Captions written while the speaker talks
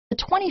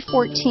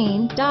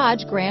2014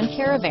 Dodge Grand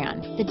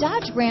Caravan. The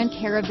Dodge Grand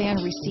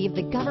Caravan received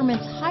the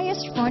government's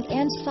highest front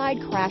and side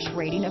crash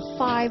rating of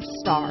 5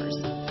 stars.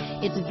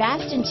 Its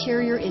vast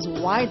interior is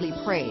widely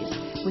praised,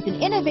 with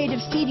an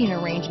innovative seating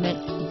arrangement,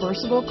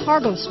 versatile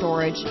cargo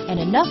storage, and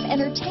enough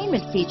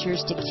entertainment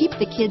features to keep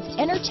the kids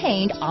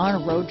entertained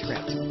on road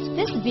trips.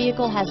 This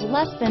vehicle has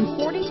less than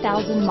 40,000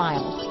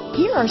 miles.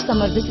 Here are some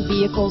of this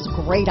vehicle's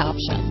great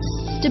options: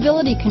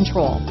 stability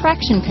control,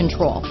 traction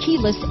control,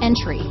 keyless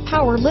entry,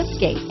 power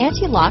liftgate,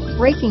 anti-lock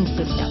braking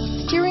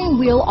system, steering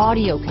wheel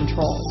audio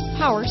controls,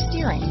 power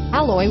steering,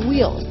 alloy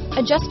wheels,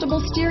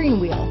 adjustable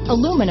steering wheel,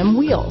 aluminum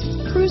wheels,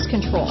 cruise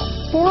control,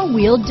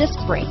 4-wheel disc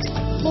brakes,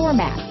 floor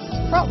mats,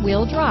 front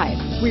wheel drive,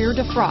 rear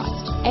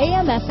defrost,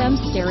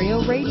 AM/FM stereo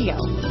radio,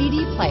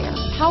 CD player,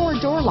 power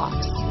door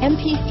locks,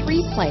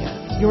 MP3 player.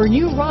 Your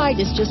new ride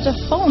is just a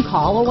phone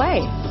call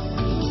away.